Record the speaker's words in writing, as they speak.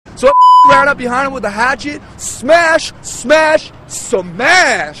So I ran up behind him with a hatchet, smash, smash,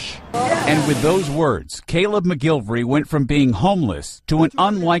 smash. And with those words, Caleb McGillvary went from being homeless to an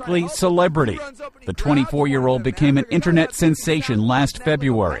unlikely celebrity. The 24-year-old became an internet sensation last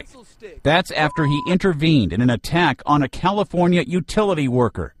February. That's after he intervened in an attack on a California utility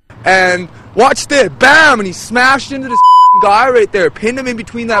worker. And watch this, bam, and he smashed into this guy right there, pinned him in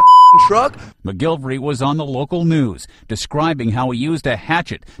between that truck. McGillvary was on the local news, describing how he used a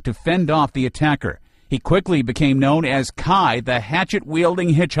hatchet to fend off the attacker. He quickly became known as Kai, the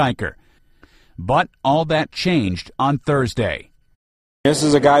hatchet-wielding hitchhiker. But all that changed on Thursday. This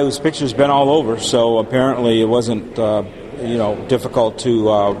is a guy whose picture's been all over, so apparently it wasn't difficult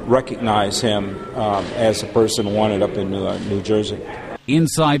to recognize him as a person wanted up in New Jersey.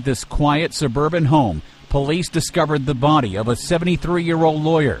 Inside this quiet suburban home, police discovered the body of a 73-year-old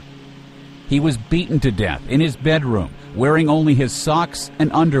lawyer. He was beaten to death in his bedroom, wearing only his socks and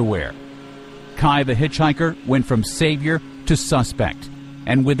underwear. Kai the hitchhiker went from savior to suspect.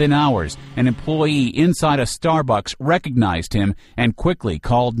 And within hours, an employee inside a Starbucks recognized him and quickly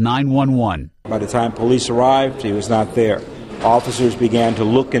called 911. By the time police arrived, he was not there. Officers began to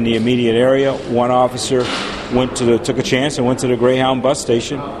look in the immediate area. One officer took a chance and went to the Greyhound bus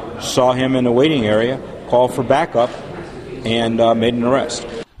station, saw him in the waiting area, called for backup, and made an arrest.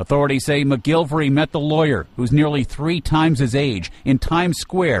 Authorities say McGillvary met the lawyer, who's nearly 3 times his age, in Times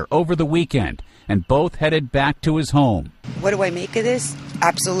Square over the weekend, and both headed back to his home. What do I make of this?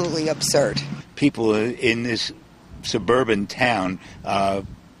 Absolutely absurd. People in this suburban town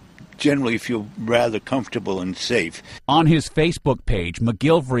generally feel rather comfortable and safe. On his Facebook page,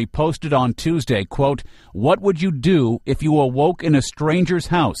 McGillvary posted on Tuesday, quote, "What would you do if you awoke in a stranger's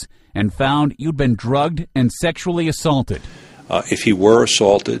house and found you'd been drugged and sexually assaulted?" If he were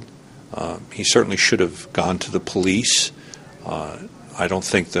assaulted, he certainly should have gone to the police. I don't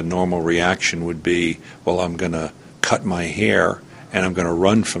think the normal reaction would be, well, I'm going to cut my hair and I'm going to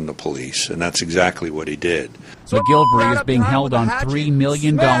run from the police, and that's exactly what he did. McGillvary is being held on $3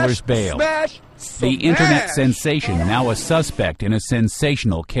 million bail. The internet sensation now a suspect in a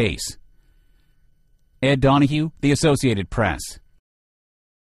sensational case. Ed Donahue, The Associated Press.